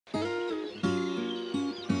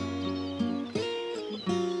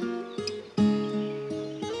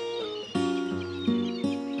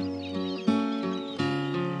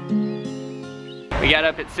got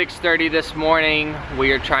up at 6:30 this morning.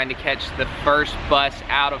 We are trying to catch the first bus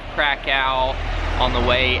out of Krakow on the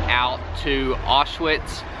way out to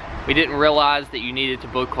Auschwitz. We didn't realize that you needed to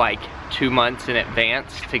book like 2 months in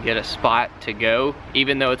advance to get a spot to go.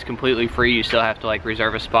 Even though it's completely free, you still have to like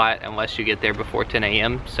reserve a spot unless you get there before 10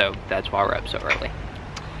 a.m. So that's why we're up so early.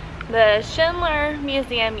 The Schindler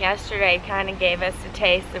Museum yesterday kind of gave us a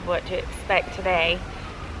taste of what to expect today.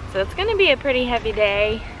 So it's gonna be a pretty heavy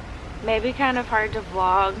day. Maybe kind of hard to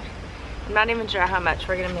vlog. I'm not even sure how much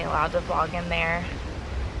we're gonna be allowed to vlog in there.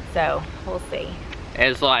 So we'll see.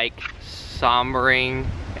 As like sombering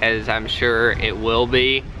as I'm sure it will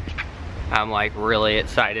be, I'm like really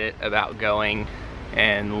excited about going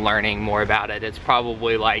and learning more about it. It's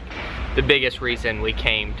probably like the biggest reason we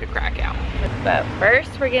came to Krakow. But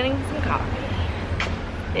first we're getting some coffee.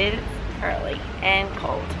 It's early and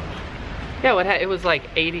cold. Yeah, it was like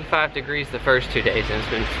 85 degrees the first 2 days and it's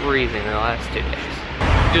been freezing the last 2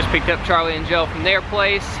 days. Just picked up Charlie and Jill from their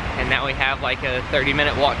place and now we have like a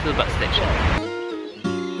 30-minute walk to the bus station.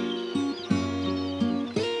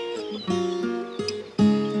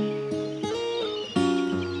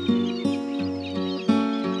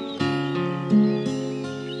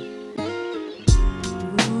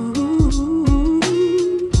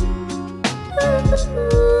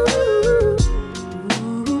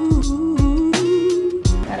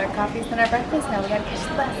 Now we gotta catch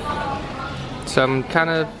the bus. Some kind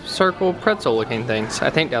of circle pretzel looking things, I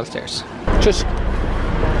think downstairs. Just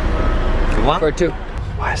for two.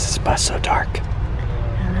 Why is this bus so dark? I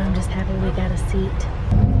don't know, I'm just happy we got a seat.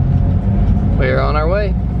 We're on our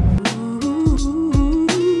way.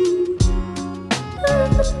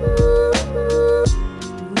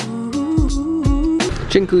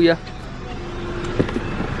 Dziękuję.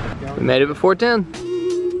 We made it before 10.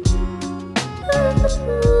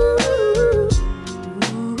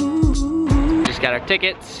 Got our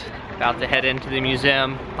tickets, about to head into the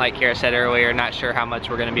museum. Like Kara said earlier, not sure how much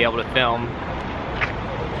we're gonna be able to film.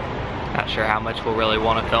 Not sure how much we'll really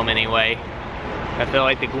want to film anyway. I feel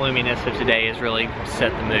like the gloominess of today has really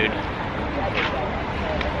set the mood.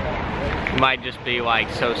 It might just be like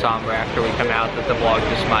so somber after we come out that the vlog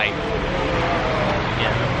just might,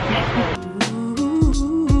 yeah.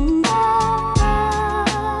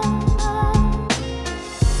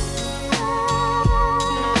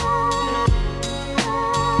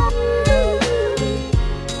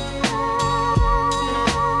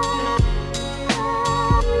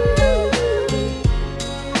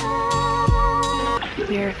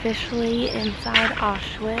 We're officially inside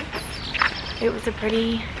Auschwitz. It was a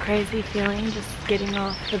pretty crazy feeling just getting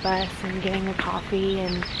off the bus and getting a coffee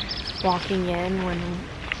and walking in when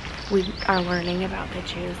we are learning about the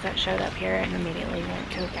Jews that showed up here and immediately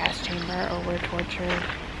went to a gas chamber or were tortured.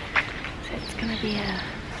 So it's gonna be a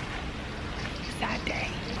sad day.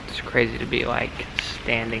 It's crazy to be like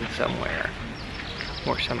standing somewhere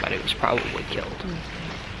where somebody was probably killed.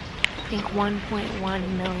 I think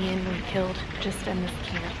 1.1 million were killed just in this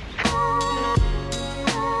camp.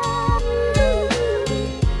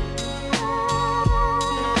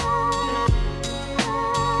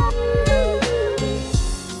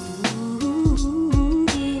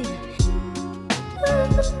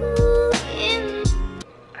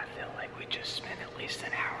 I feel like we just spent at least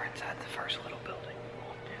an hour inside the first little building we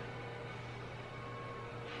walked in.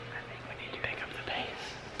 I think we need to pick up the pace.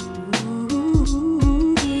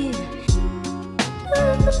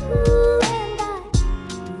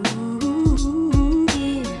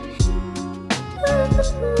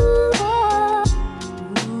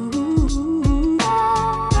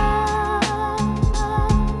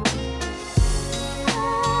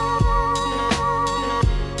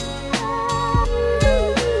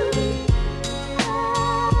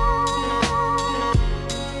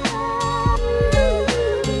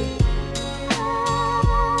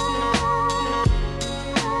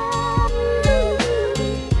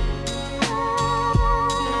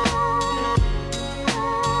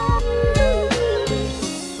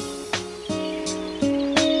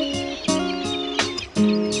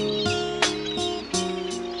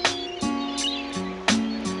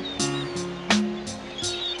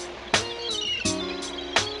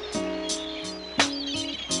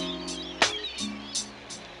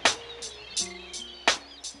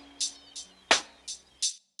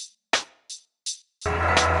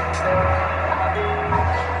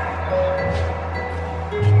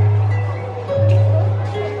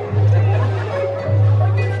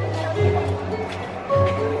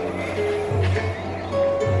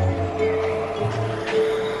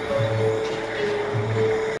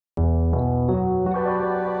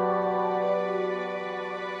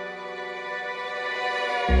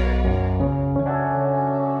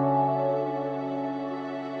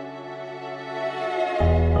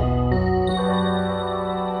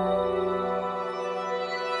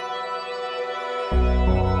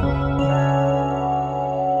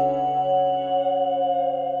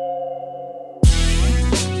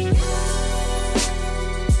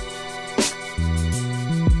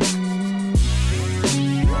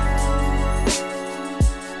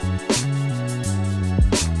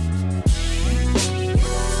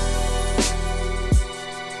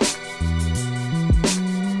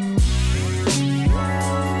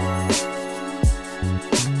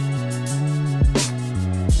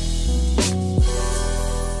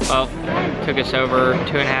 Well, it took us over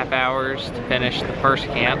 2.5 hours to finish the first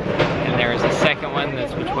camp, and there's a second one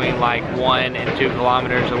that's between like 1 and 2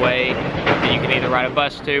 kilometers away that you can either ride a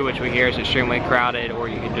bus to, which we hear is extremely crowded, or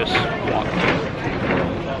you can just walk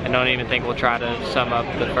to. I don't even think we'll try to sum up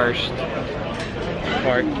the first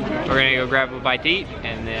part. We're gonna go grab a bite to eat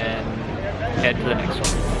and then head to the next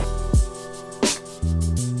one.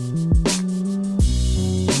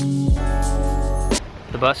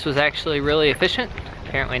 The bus was actually really efficient.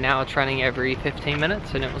 Apparently now it's running every 15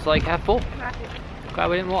 minutes and it was like half full. Glad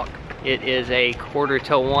we didn't walk. It is a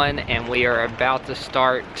 1:45 and we are about to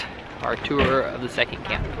start our tour of the second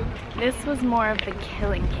camp. This was more of the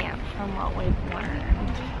killing camp from what we've learned.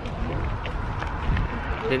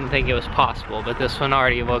 Didn't think it was possible, but this one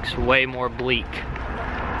already looks way more bleak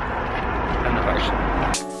than the first one.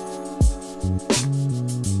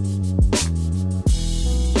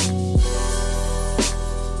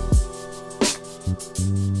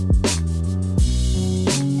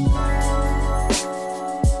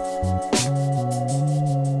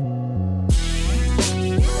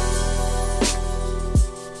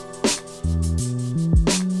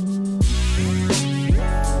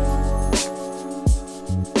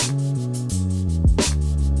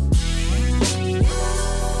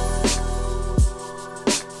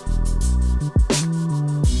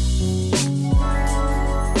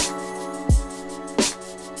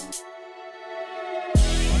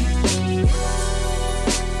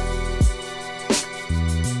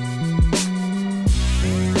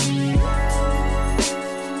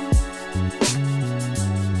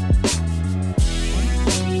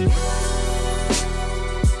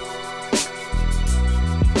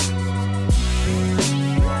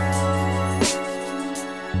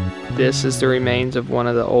 This is the remains of one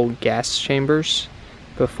of the old gas chambers.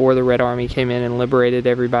 Before the Red Army came in and liberated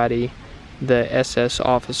everybody, the SS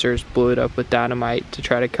officers blew it up with dynamite to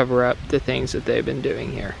try to cover up the things that they've been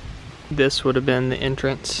doing here. This would have been the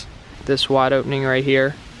entrance. This wide opening right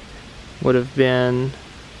here would have been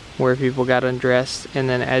where people got undressed, and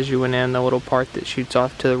then as you went in, the little part that shoots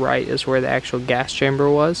off to the right is where the actual gas chamber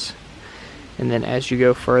was. And then as you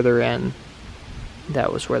go further in,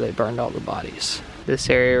 that was where they burned all the bodies.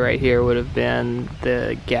 This area right here would have been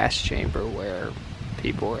the gas chamber where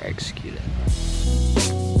people were executed.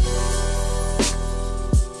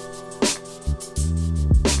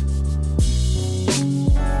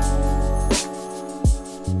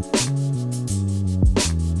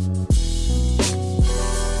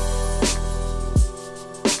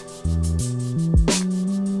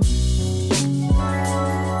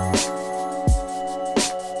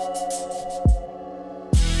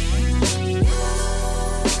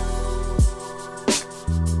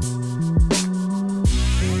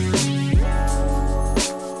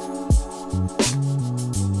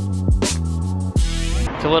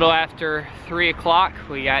 It's a little after 3 o'clock.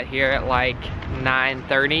 We got here at like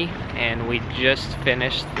 9:30 and we just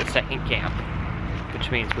finished the second camp,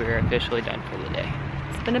 which means we're officially done for the day.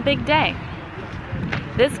 It's been a big day.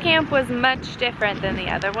 This camp was much different than the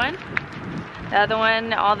other one. The other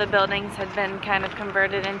one, all the buildings had been kind of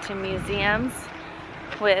converted into museums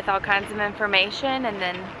with all kinds of information, and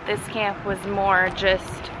then this camp was more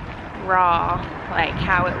just raw, like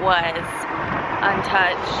how it was,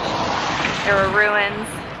 untouched. There were ruins,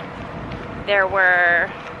 there were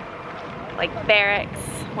like barracks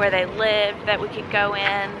where they lived that we could go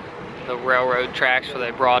in. The railroad tracks where they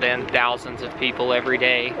brought in thousands of people every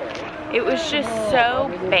day. It was just so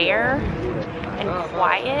bare and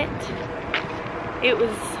quiet. It was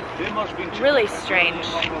really strange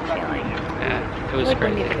feeling. Yeah, it was like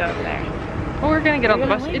crazy. We need to go over there. Well, we're gonna get on the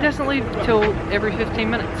bus. It doesn't leave till every 15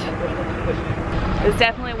 minutes. It was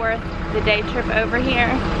definitely worth the day trip over here.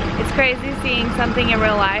 It's crazy seeing something in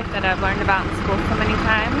real life that I've learned about in school so many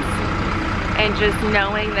times, and just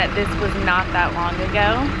knowing that this was not that long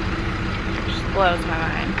ago just blows my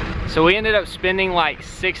mind. So we ended up spending like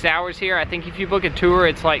 6 hours here. I think if you book a tour,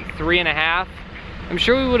 it's like 3.5. I'm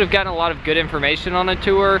sure we would have gotten a lot of good information on a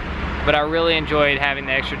tour, but I really enjoyed having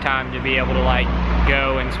the extra time to be able to like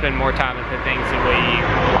go and spend more time with the things that we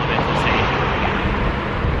wanted to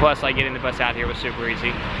see. Plus, like getting the bus out here was super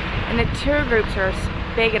easy. And the tour groups are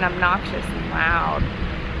big and obnoxious and loud.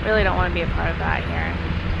 Really don't want to be a part of that here.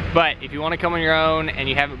 But if you want to come on your own and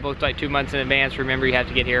you haven't booked like 2 months in advance, remember you have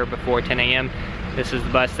to get here before 10 a.m. This is the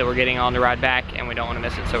bus that we're getting on to ride back, and we don't want to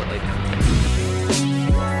miss it, so we're late.